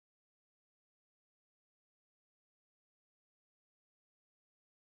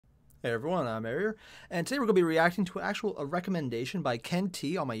Hey everyone, I'm Airier, and today we're going to be reacting to a recommendation by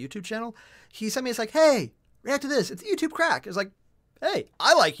KenTi on my YouTube channel. He sent me, it's like, hey, react to this, it's YouTube crack. It's like, hey,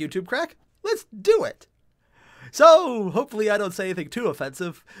 I like YouTube crack, let's do it. So, hopefully I don't say anything too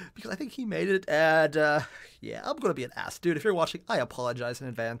offensive, because I think he made it, and yeah, I'm going to be an ass. Dude, if you're watching, I apologize in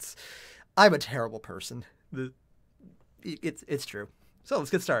advance. I'm a terrible person. It's true. So,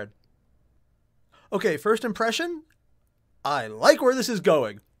 let's get started. Okay, first impression, I like where this is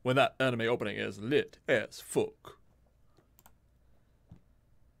going. When that anime opening is lit as fuck.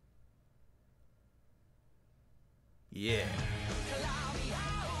 Yeah.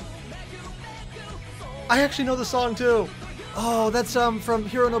 I actually know the song too. Oh, that's from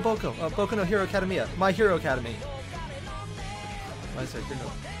Hero no Boko. Boku no Hero Academia. My Hero Academy.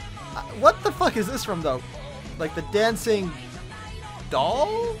 What the fuck is this from though? Like the dancing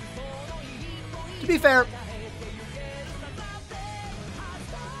doll? To be fair,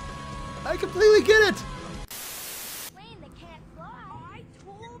 I completely get it! Plane that can't fly. I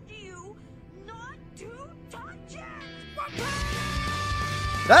told you not to touch it!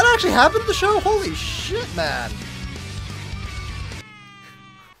 That actually happened in the show? Holy shit, man!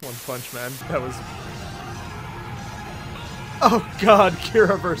 One Punch Man. That was... Oh god,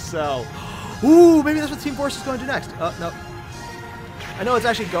 Kira Vercel. Ooh, maybe that's what Team Force is going to do next. No. I know it's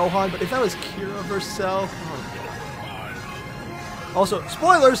actually Gohan, but if that was Kira Vercel... Oh. Also,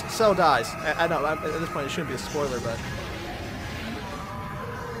 spoilers, Cell dies. I know, at this point it shouldn't be a spoiler, but...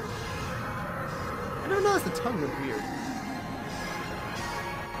 I don't know if the tongue went weird.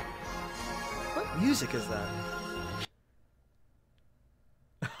 What music is that?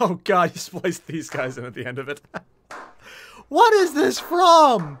 Oh god, he spliced these guys in at the end of it. What is this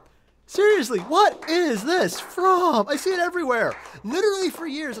from? Seriously, what is this from? I see it everywhere. Literally for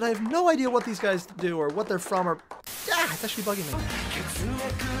years, and I have no idea what these guys do or what they're from or... Ah, it's actually bugging me.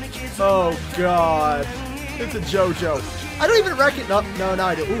 Oh, God. It's a JoJo. I don't even recognize... No,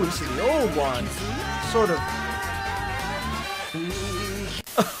 I do. Ooh, this is the old one. Sort of.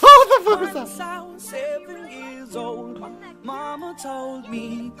 Oh, the fuck was that? 7 years old. Mama told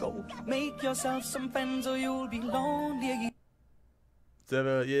me, go make yourself some friends or you'll be lonely.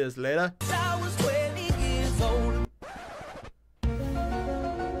 7 years later. I was 20 years old.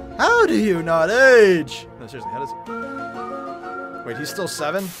 How do you not age? No, seriously, how does he... Wait, he's still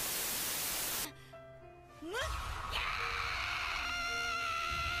 7?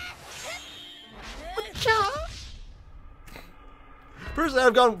 Personally,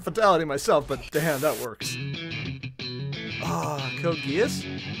 I've gone fatality myself, but damn, that works. Ah, Code Geass?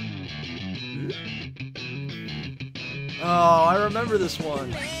 Oh, I remember this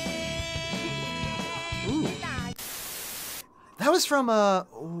one. Ooh. That was from,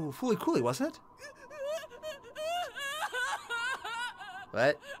 ooh, Fooly Cooly, wasn't it?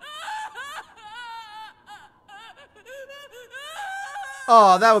 What?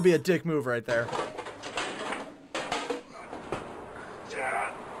 Oh, that would be a dick move right there.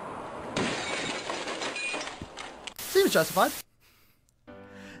 Seems justified.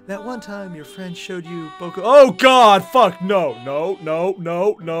 That one time your friend showed you Boku. Oh god, fuck, no,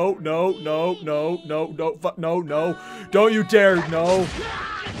 fuck, no. Don't you dare, no.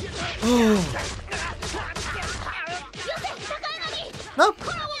 No,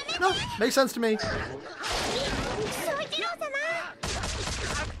 makes sense to me.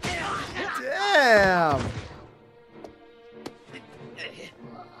 Damn.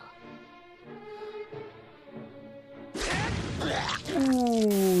 Ooh.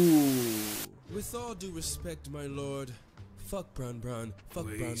 With all due respect, my lord, fuck Brown Brown, fuck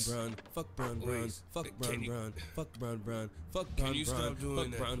Please. Brown Brown, fuck Brown Brown, Please. fuck Brown Brown, fuck Brown Brown, fuck Can Brown you Brown, stop doing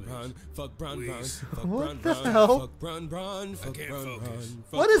fuck that, Brown please? Brown, fuck Brown Brown, Please. fuck What Brown the Brown, hell? fuck Brown Brown, fuck can't Brown focus.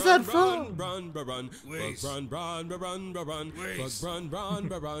 Brown. What is that Brown from? Brown, fuck Whis. Brown Brown, fuck Whis. Brown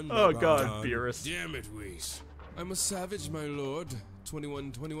Brown. Oh god, Beerus. Damn it, Whis. I'm a savage, my lord.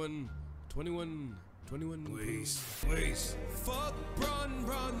 21. Whis. Whis. Fuck Brown.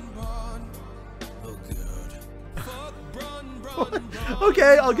 Oh god. Fuck Brown.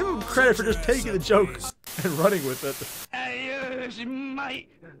 Okay, I'll give him credit for just taking the joke and running with it.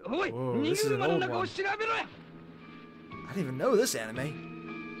 Whoa, this is an old one. I didn't even know this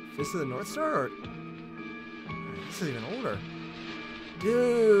anime. Fist of the North Star? Or... This is even older.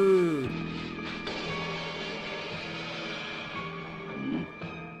 Dude.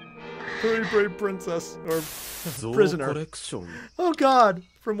 Pretty brave princess. Or prisoner. Oh god,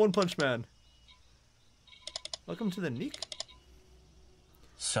 from One Punch Man. Welcome to the Neek.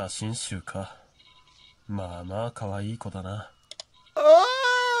 写真集か。まあまあ可愛い子だな。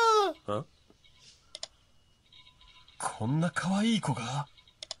Ah! こんな可愛い子が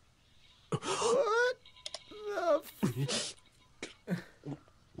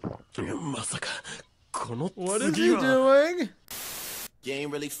What is he doing? You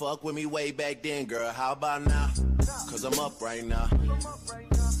ain't really fuck with me way back then, girl. How about now? Cause I'm up right now.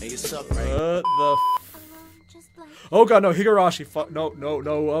 And you suck right now. What the Just like Oh god, no, Higurashi, fuck, no,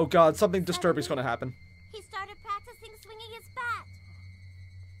 oh god, something disturbing's gonna happen. he started practicing swinging his bat.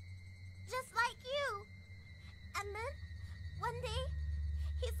 Just like you. And then, one day,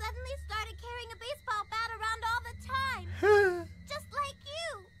 he suddenly started carrying a baseball bat around all the time. Just like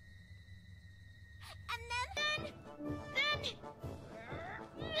you. And then...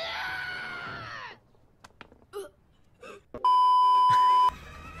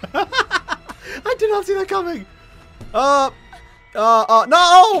 I did not see that coming! No!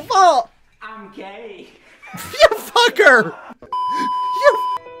 Oh! I'm gay. You fucker! You...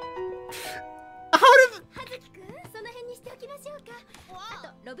 How did...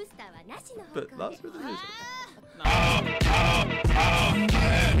 But lobster the music.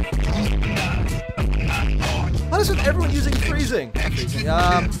 What is with everyone using freezing?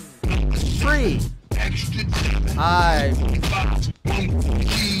 Free.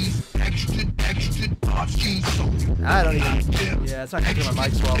 I don't even... Yeah, it's not connected to my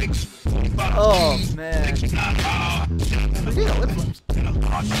mic swell. Oh, man. Yeah, lip flips.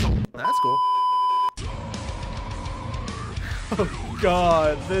 That's cool. Oh,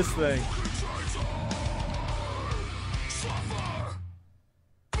 God, this thing.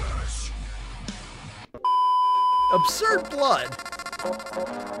 Absurd blood.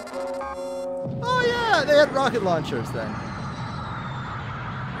 Oh, yeah, they had rocket launchers then.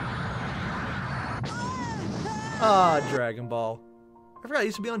 Ah, Dragon Ball. I forgot I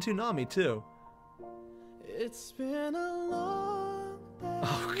used to be on Toonami too. It's been a long day.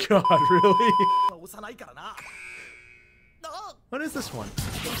 Oh god, really? What is this one?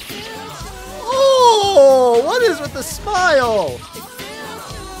 Oh, what is with the smile?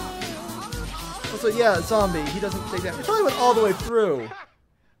 Also, yeah, zombie. He doesn't take that. He probably went all the way through.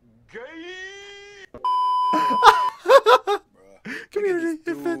 Community,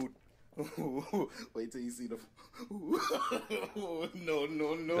 it fit. Wait till you see the. No.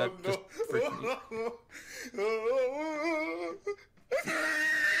 That just freaked me.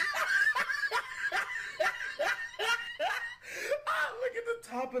 Look at the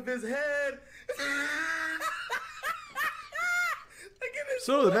top of his head.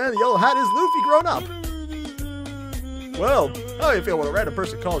 So the man in the yellow hat is Luffy grown up. Well, how do you feel when a random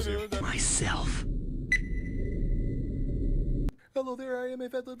person calls you? Myself. Hello there, I am a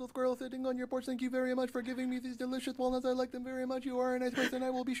fat little squirrel sitting on your porch. Thank you very much for giving me these delicious walnuts. I like them very much. You are a nice person. I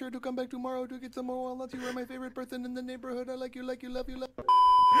will be sure to come back tomorrow to get some more walnuts. You are my favorite person in the neighborhood. I like you, love you. I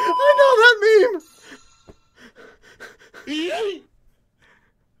know that meme!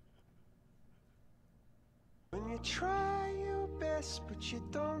 When you try your best, but you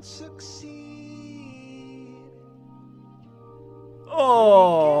don't succeed.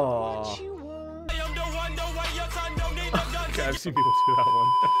 Oh! What you want. Okay, I've seen people do that one.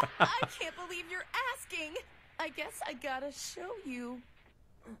 I can't believe you're asking. I guess I gotta show you.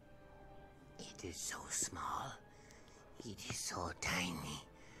 It is so small. It is so tiny.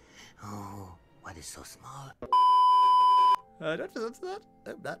 Oh, what is so small? That's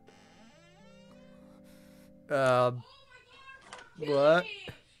that. What?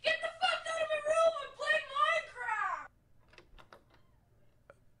 Get the fuck out of my room and play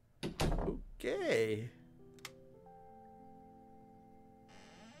Minecraft! Okay.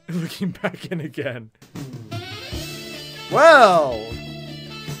 Looking back in again. Well,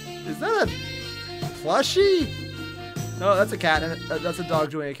 is that a plushie? No, that's a cat. And that's a dog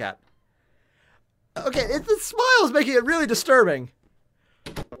doing a cat. Okay, the smile is making it really disturbing.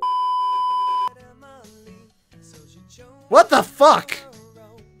 What the fuck?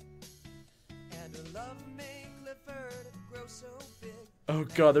 Oh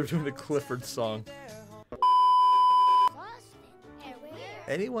god, they're doing the Clifford song.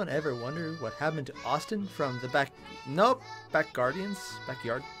 Anyone ever wonder what happened to Austin from the Backyardians?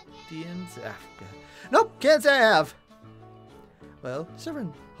 Ah, nope, can't say I have. Well,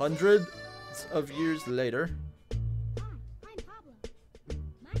 700 of years later.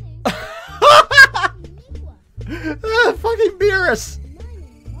 Fucking Beerus!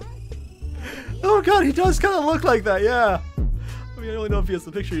 Oh god, he does kind of look like that, yeah. I mean, I only know if he has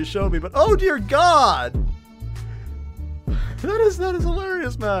the picture you showed me, but oh dear god! That is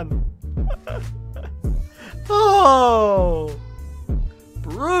hilarious, man. Oh,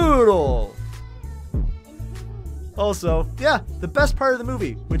 brutal. Also, yeah, the best part of the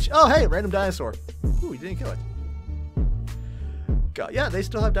movie, which, oh hey, random dinosaur. Ooh, he didn't kill it. God. Yeah, they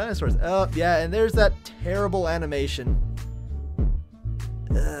still have dinosaurs. Oh, yeah, and there's that terrible animation.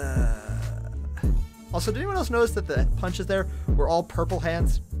 Also, did anyone else notice that the punches there were all purple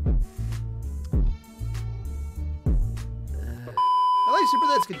hands? I like Super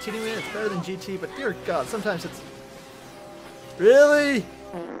that it's continuing. It's better than GT, but dear God, sometimes it's... Really?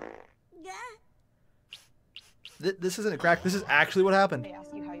 This isn't a crack. This is actually what happened. They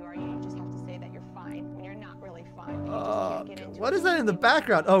ask you how you are, you just have to say that you're fine when you're not really fine. You just can't get into what is that in the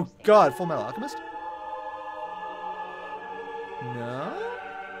background? Oh God, Full Metal Alchemist? No?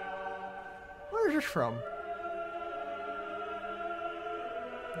 Where is this from?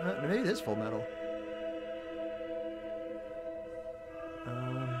 Maybe it is Full Metal.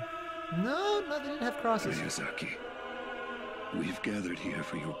 No, they didn't have crosses. Miyazaki, we've gathered here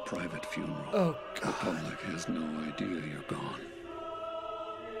for your private funeral. Oh, God. The public has no idea you're gone.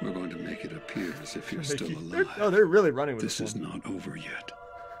 We're going to make it appear as if you're still alive. They're really running with this. This is not over yet.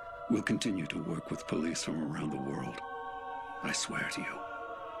 We'll continue to work with police from around the world. I swear to you,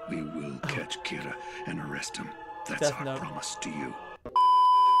 we will catch Kira and arrest him. That's Death our Note. promise to you.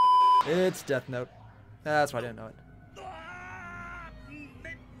 It's Death Note. That's why I didn't know it.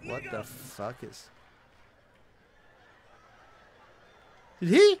 What the fuck is...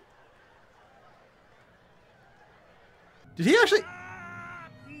 Did he actually...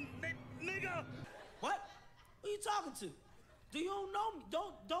 What? Who you talking to? Do you don't know me?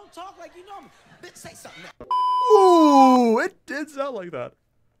 Don't talk like you know me. Bitch, say something now. Ooh, it did sound like that.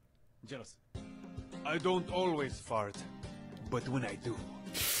 Jealous. I don't always fart, but when I do.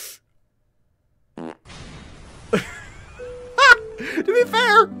 To be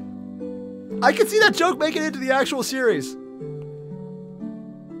fair, I can see that joke making it into the actual series.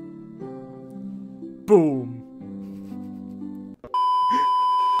 Boom.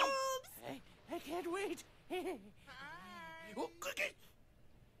 I can't wait.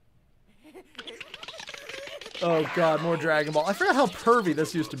 Oh God, more Dragon Ball. I forgot how pervy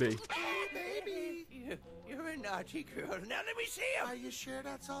this used to be. Baby, you're a naughty girl. Now let me see him. Are you sure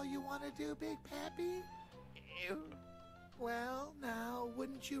that's all you want to do, Big Pappy? Well, now,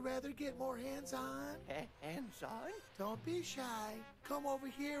 wouldn't you rather get more hands-on? Hands-on? Don't be shy. Come over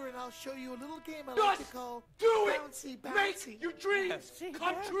here and I'll show you a little game I like to call Bouncy Bouncy. Make your dreams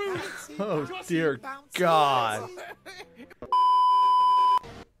come true. Bouncy, Oh bouncy, dear bouncy, God. bouncy.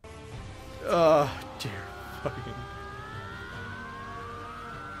 Oh dear fucking.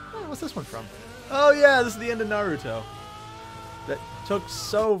 Oh, what's this one from? Oh yeah, this is the end of Naruto. That took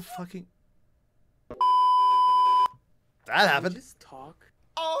so fucking... That happened. Just talk.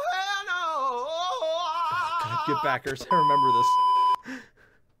 Oh, hell no! God, get backers. I remember this.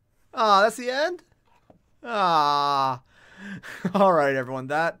 Ah, that's the end? Ah. All right, everyone.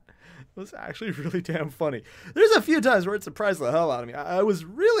 That was actually really damn funny. There's a few times where it surprised the hell out of me. I was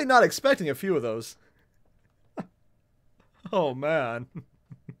really not expecting a few of those. Oh, man.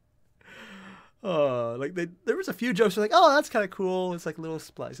 There was a few jokes where like, oh, that's kind of cool. It's like a little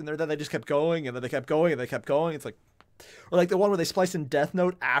splice. And then they just kept going, and then they kept going, and they kept going. It's like, or like the one where they spliced in Death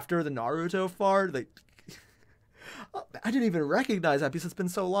Note after the Naruto part. I didn't even recognize that because it's been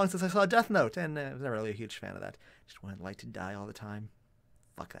so long since I saw Death Note, and I was never really a huge fan of that. Just wanted Light to die all the time.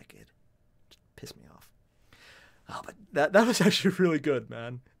 Fuck that kid. Just pissed me off. Oh, but that was actually really good,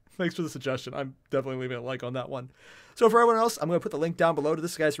 man. Thanks for the suggestion. I'm definitely leaving a like on that one. So for everyone else, I'm going to put the link down below to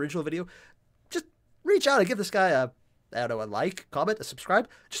this guy's original video. Just reach out and give this guy a like, comment, a subscribe.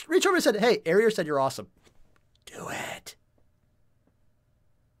 Just reach over and say, hey, Airier said you're awesome. Do it.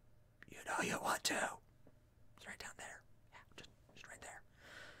 You know you want to. It's right down there. Yeah, just right there.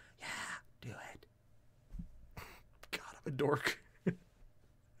 Yeah, do it. God, I'm a dork.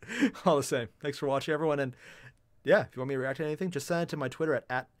 All the same. Thanks for watching, everyone. And yeah, if you want me to react to anything, just send it to my Twitter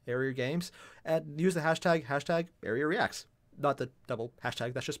at @AirierGames and use the hashtag AirierReacts. Not the double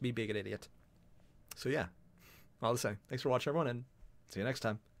hashtag. That's just me being an idiot. So yeah, all the same. Thanks for watching, everyone, and see you next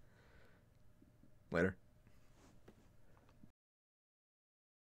time. Later.